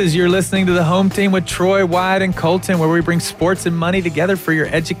 Texas. You're listening to the Home Team with Troy, Wyatt, and Colton, where we bring sports and money together for your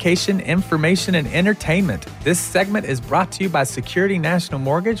education, information, and entertainment. This segment is brought to you by Security National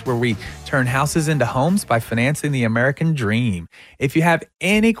Mortgage, where we turn houses into homes by financing the American dream. If you have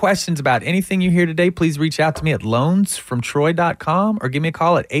any questions about anything you hear today, please reach out to me at loansfromtroy.com or give me a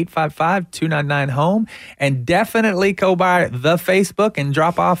call at 855-299-HOME. And definitely go by the Facebook and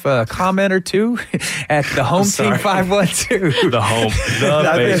drop off a comment or 2 at the Home Team 512.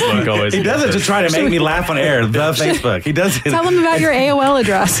 Facebook always. He does it to try to make me laugh on air. The Facebook. He does it. Tell them about your AOL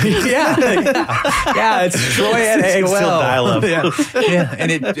address. Yeah, it's Troy at AOL. Still dial up. Yeah, and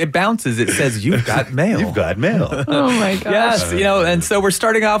it bounces. it says you've got mail. You've got mail. Oh my gosh. Yes, and so we're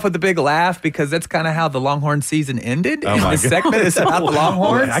starting off with a big laugh because that's kind of how the Longhorn season ended. Oh my This segment is about the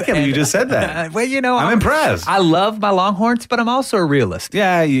Longhorns. I can't believe you just said that. Well, I'm impressed. I love my Longhorns, but I'm also a realist.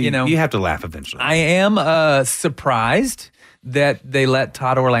 Yeah, you have to laugh eventually. I am surprised that they let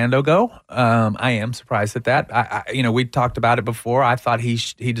Todd Orlando go. I am surprised at that. We talked about it before. I thought he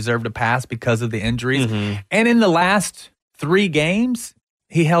deserved a pass because of the injuries. And in the last 3 games,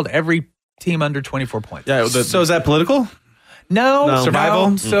 he held every team under 24 points. Yeah. So is that political? No.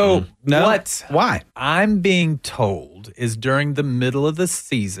 Survival? No. So No? Why? I'm being told is during the middle of the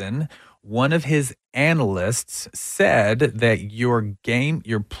season, one of his analysts said that your game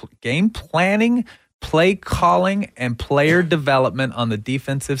planning, play calling, and player development on the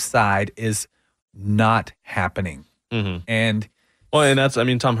defensive side is not happening. And that's,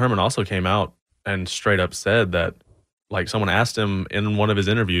 Tom Herman also came out and straight up said that, like, someone asked him in one of his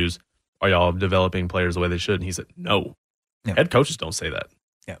interviews, are y'all developing players the way they should? And he said, no. Yeah. Head coaches don't say that.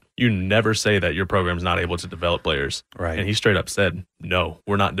 Yeah. You never say that your program's not able to develop players. Right. And he straight up said, no,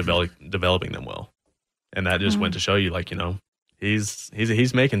 we're not developing them well. And that just went to show you,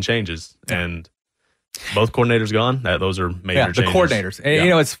 he's making changes. And both coordinators gone. Those are major changes. The coordinators.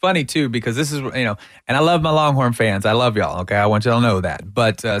 And, it's funny, too, because this is, and I love my Longhorn fans. I love y'all, okay? I want y'all to know that.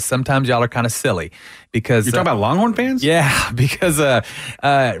 But sometimes y'all are kind of silly because... You're talking about Longhorn fans? Yeah, because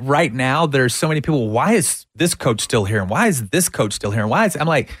right now there's so many people, why is this coach still here? And why is this coach still here? And why is... I'm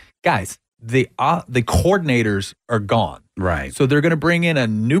like, guys, the coordinators are gone. Right. So they're going to bring in a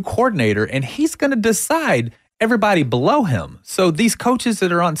new coordinator, and he's going to decide everybody below him. So these coaches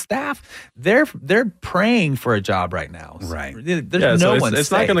that are on staff, they're praying for a job right now. Right. There's no one. It's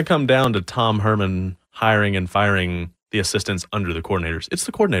not going to come down to Tom Herman hiring and firing the assistants under the coordinators. It's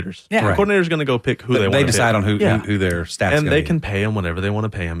the coordinators. Yeah. The coordinator's going to go pick who they want to pick. They decide on who their staff is. And they can pay them whatever they want to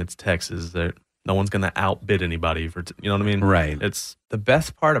pay them. It's Texas. No one's going to outbid anybody for, you know what I mean? Right. It's the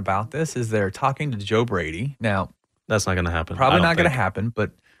best part about this is they're talking to Joe Brady. Now, that's not going to happen. Probably not going to happen,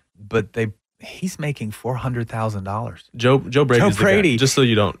 but he's making $400,000. Joe Brady. Just so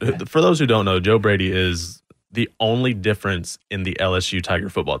you don't, for those who don't know, Joe Brady is the only difference in the LSU Tiger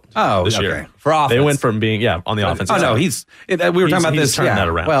football this year. For offense. They went from being on the offensive side. No, we were talking about this. Turned that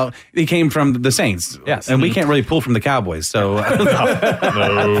around. Well, he came from the Saints. Yes, and we can't really pull from the Cowboys. So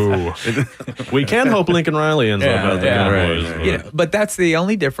no, we can hope Lincoln Riley ends up at the Cowboys. Right. But that's the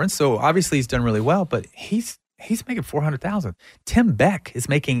only difference. So obviously he's done really well, but he's making $400,000. Tim Beck is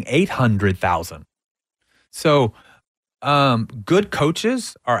making $800,000. So good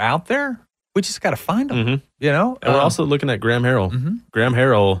coaches are out there. We just got to find them, And we're also looking at Graham Harrell. Graham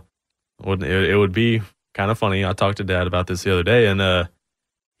Harrell, it would be kind of funny. I talked to Dad about this the other day, and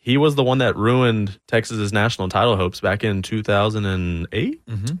he was the one that ruined Texas's national title hopes back in 2008.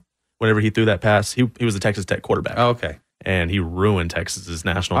 Whenever he threw that pass, he was the Texas Tech quarterback. Oh, okay. And he ruined Texas's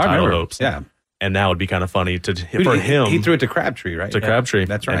national title hopes. Yeah. And now it'd be kind of funny for him. He threw it to Crabtree, right? Crabtree.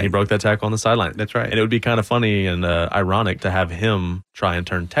 That's right. And he broke that tackle on the sideline. That's right. And it would be kind of funny and ironic to have him try and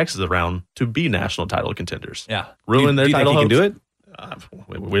turn Texas around to be national title contenders. Yeah. Ruin their title hopes. Do you think he can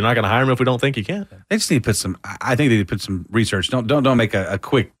do it? We're not going to hire him if we don't think he can. They just need to put some. I think they need to put some research. Don't make a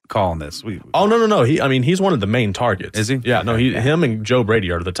quick call on this. No. He's one of the main targets. Is he? Yeah. No. Him and Joe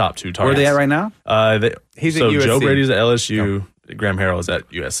Brady are the top 2 targets. Where are they at right now? He's at USC. Joe Brady's at LSU. Graham Harrell is at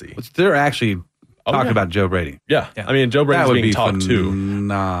USC. They're actually talking about Joe Brady. Yeah. I mean, Joe Brady's being talked to.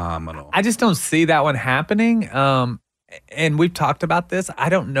 Phenomenal. I just don't see that one happening. And we've talked about this. I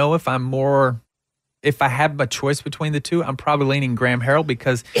don't know if if I have a choice between the two, I'm probably leaning Graham Harrell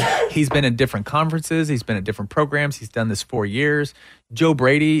because he's been in different conferences. He's been at different programs. He's done this 4 years. Joe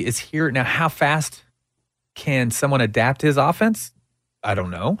Brady is here. Now, how fast can someone adapt his offense? I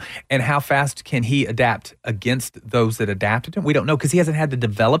don't know. And how fast can he adapt against those that adapted him? We don't know because he hasn't had to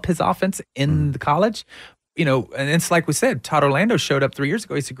develop his offense in the college. And it's like we said, Todd Orlando showed up 3 years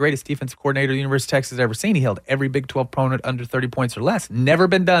ago. He's the greatest defensive coordinator the University of Texas has ever seen. He held every Big 12 opponent under 30 points or less. Never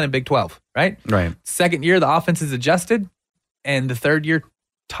been done in Big 12, right? Right. Second year, the offense is adjusted. And the third year,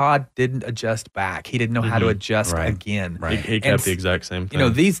 Todd didn't adjust back. He didn't know how to adjust again. Right. He kept the exact same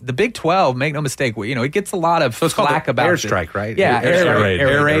thing. The Big 12, make no mistake, it gets a lot of flack about airstrike, right? Yeah,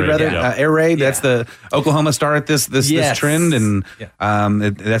 air raid, rather. Air raid. That's the Oklahoma started this trend, and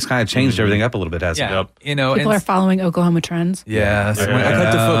that's kind of changed everything up a little bit, hasn't it? Yep. People are following Oklahoma trends. Yes. I cut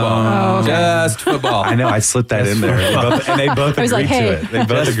to football. Oh, okay. Just football. I know. I slipped that in there, and they both agreed to it. They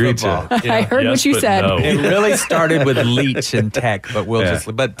both agreed to it. I heard what you said. No. It really started with Leach and Tech, but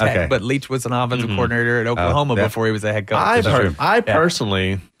but Leach was an offensive coordinator at Oklahoma before he was a head coach. I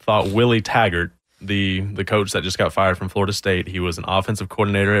personally thought Willie Taggart the coach that just got fired from Florida State. He was an offensive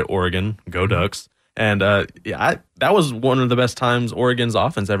coordinator at Oregon. Go Ducks. And that was one of the best times Oregon's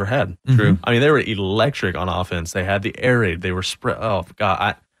offense ever had. True. I mean, they were electric on offense. They had the air raid. They were spread. Oh,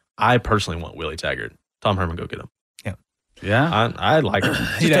 God. I personally want Willie Taggart. Tom Herman, go get him. Yeah. I like him.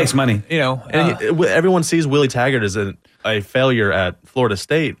 He takes money. And everyone sees Willie Taggart as a failure at Florida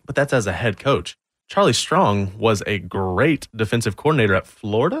State, but that's as a head coach. Charlie Strong was a great defensive coordinator at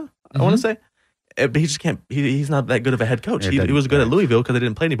Florida, I want to say. But he just can't, he's not that good of a head coach. He was good at Louisville because they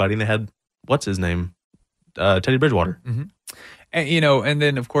didn't play anybody, and they had, what's his name? Teddy Bridgewater. Mm-hmm. And, and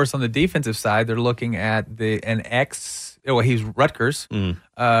then, of course, on the defensive side, they're looking at he's Rutgers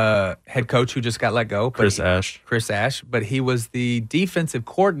head coach who just got let go. Chris Ash. But he was the defensive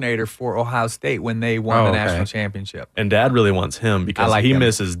coordinator for Ohio State when they won the national championship. And Dad really wants him because he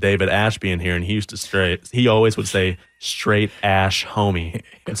misses David Ash being here, and he always would say straight Ash homie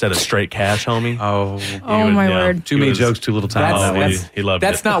instead of straight cash homie. My word. Too many jokes, too little time. He loved it.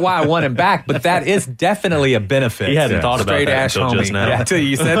 That's not why I want him back, but that is definitely a benefit. He hadn't thought about straight that Ash until homie. just now. Yeah, until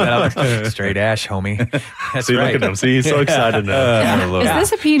you said that. I was like, straight Ash homie. That's See, right. look at him. See, he's so excited now. Is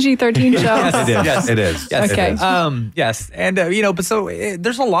this a PG-13 show? Yes, it is. Yes. Okay. Yes. And, but so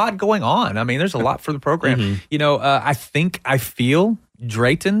there's a lot going on. I mean, there's a lot for the program. I feel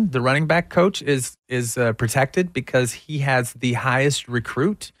Drayton, the running back coach, is protected because he has the highest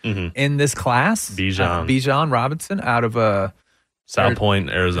recruit in this class. Bijan Robinson out of South Point,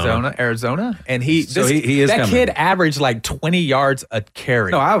 Arizona, and he is that coming. Kid averaged like 20 yards a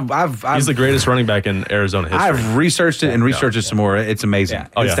carry. No, I've he's the greatest running back in Arizona history. I've researched it and researched it some more. It's amazing. Yeah.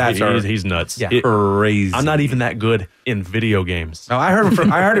 Oh, yeah. He's nuts. Yeah. Crazy. I'm not even that good in video games. No, I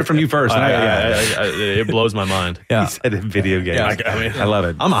heard it from you first. It blows my mind. Yeah. He said in video games. I love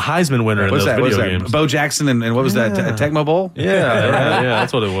it. I'm a Heisman winner in those video games. Bo Jackson and what was that? Tecmo Bowl? Yeah,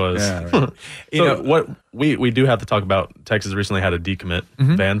 that's what it was. Yeah, right. What we do have to talk about, Texas recently had a decommit,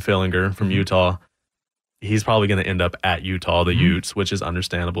 Van Fillinger from Utah. He's probably going to end up at Utah, the Utes, which is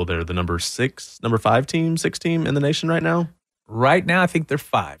understandable. They're the number 5 team, 6 team in the nation right now. Right now, I think they're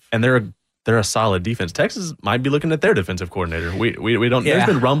 5. And they're a solid defense. Texas might be looking at their defensive coordinator. We don't. There's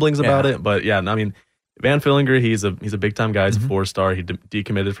been rumblings about it, but I mean, Van Fillinger, he's a big time guy. He's a 4-star. He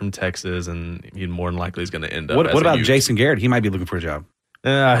decommitted from Texas, and he more than likely is going to end up. What about Jason Garrett? He might be looking for a job.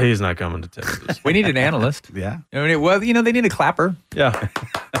 He's not coming to Texas. We need an analyst. Yeah. They need a clapper. Yeah.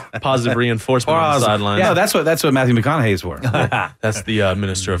 Positive reinforcement on the sideline. Yeah, that's what Matthew McConaughey is for. That's the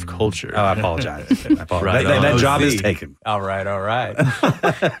Minister of Culture. Oh, I apologize. Right. That job is taken. All right.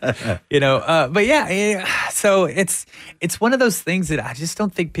 But so it's one of those things that I just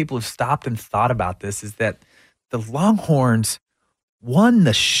don't think people have stopped and thought about this, is that the Longhorns won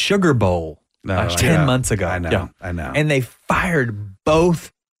the Sugar Bowl 10 months ago. I know. And they fired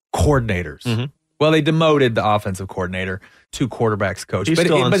both coordinators. Well, they demoted the offensive coordinator to quarterbacks coach. He's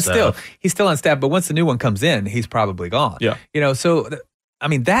still on staff. But once the new one comes in, he's probably gone. Yeah. So, I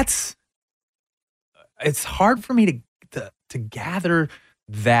mean, it's hard for me to gather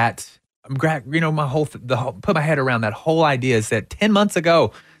that, put my head around that whole idea is that 10 months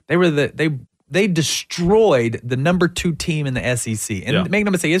ago, they destroyed the number 2 team in the SEC. And make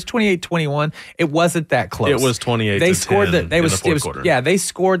no mistake, it's 28-21. It wasn't that close. It was 28-10 in the fourth quarter. Yeah, they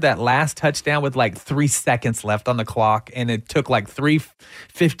scored that last touchdown with like 3 seconds left on the clock, and it took like 3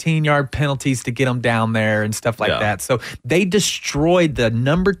 15-yard penalties to get them down there and stuff like that. So they destroyed the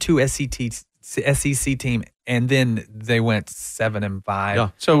number 2 SEC team, and then they went 7-5. Yeah.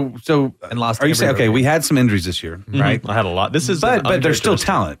 So and lost. Are you saying we had some injuries this year, right? I had a lot. But there's still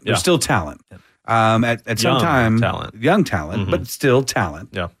talent. Yeah. There's still talent. At some time, young talent, but still talent.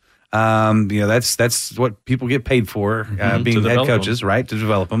 Yeah. That's what people get paid for, being head coaches, right? To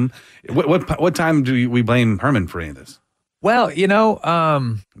develop them. What time do we blame Herman for any of this? Well,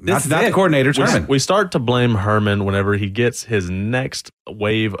 not the coordinators. Herman. We start to blame Herman whenever he gets his next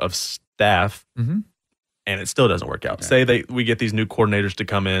wave of staff, and it still doesn't work out. Okay. Say we get these new coordinators to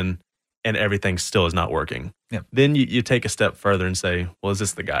come in, and everything still is not working. Yeah. Then you take a step further and say, well, is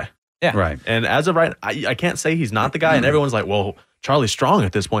this the guy? Yeah. Right. And as of right, I can't say he's not the guy. And everyone's like, well, Charlie Strong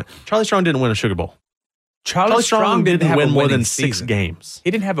at this point. Charlie Strong didn't win a Sugar Bowl. Charlie Strong didn't win more than 6 games. He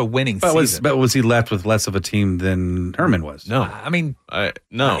didn't have a winning season. But was he left with less of a team than Herman was? No. I mean,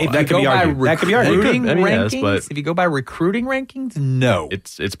 no. That could be argued. That could be argued. Rankings, but if you go by recruiting rankings, no.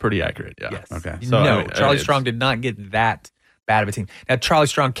 It's pretty accurate, yeah. Okay. So, Charlie Strong did not get that bad of a team. Now, Charlie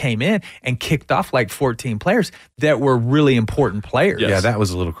Strong came in and kicked off like 14 players that were really important players. Yeah, that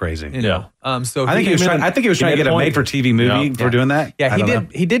was a little crazy. You know? So I think he was trying to get a made-for-TV movie for doing that. Yeah,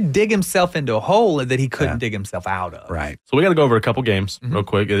 he did dig himself into a hole that he couldn't dig himself out of. Right. So we got to go over a couple games real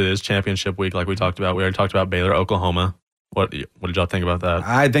quick. It is championship week, like we talked about. We already talked about Baylor, Oklahoma. What did y'all think about that?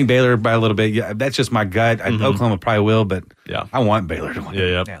 I think Baylor by a little bit. Yeah, that's just my gut. Oklahoma probably will, but I want Baylor to win.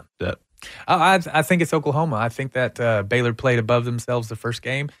 Yeah. I think it's Oklahoma. I think that Baylor played above themselves the first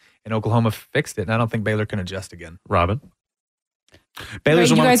game, and Oklahoma fixed it. And I don't think Baylor can adjust again. Robin?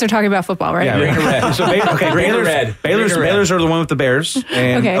 You guys are talking about football, right? Yeah, green and red. So Baylor's are the one with the Bears,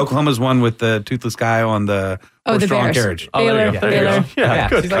 and Oklahoma's one with the toothless guy on the horse-drawn carriage. Baylor. Yeah,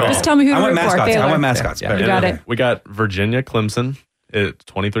 good call. Just tell me who to root for. I want mascots. You got it. We got Virginia, Clemson. It's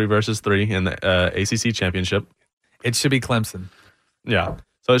 23 versus 3 in the ACC championship. It should be Clemson. Yeah.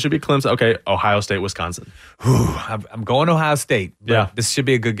 So it should be Clemson. Okay, Ohio State, Wisconsin. I'm going Ohio State. This should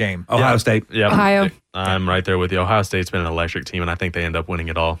be a good game. Ohio State. Yeah. Ohio. I'm right there with you. Ohio State's been an electric team, and I think they end up winning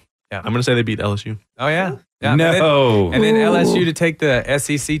it all. Yeah. I'm going to say they beat LSU. Oh, yeah. No. And then LSU to take the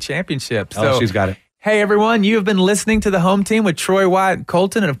SEC championship. So, LSU's got it. Hey, everyone. You have been listening to the Home Team with Troy Wyatt and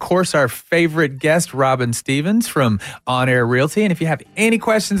Colton, and, of course, our favorite guest, Robin Stevens from On Air Realty. And if you have any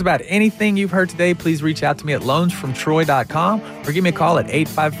questions about anything you've heard today, please reach out to me at loansfromtroy.com or give me a call at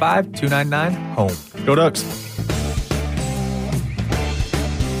 855-299-HOME. Go Ducks.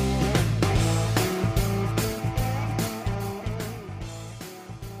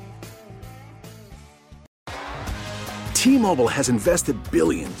 T-Mobile has invested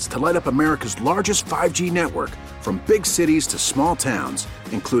billions to light up America's largest 5G network, from big cities to small towns,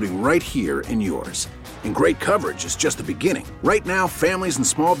 including right here in yours. And great coverage is just the beginning. Right now, families and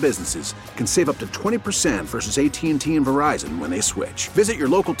small businesses can save up to 20% versus AT&T and Verizon when they switch. Visit your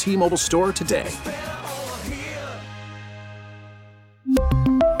local T-Mobile store today.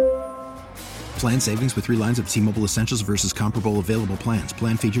 Plan savings with 3 lines of T-Mobile Essentials versus comparable available plans.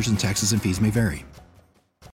 Plan features and taxes and fees may vary.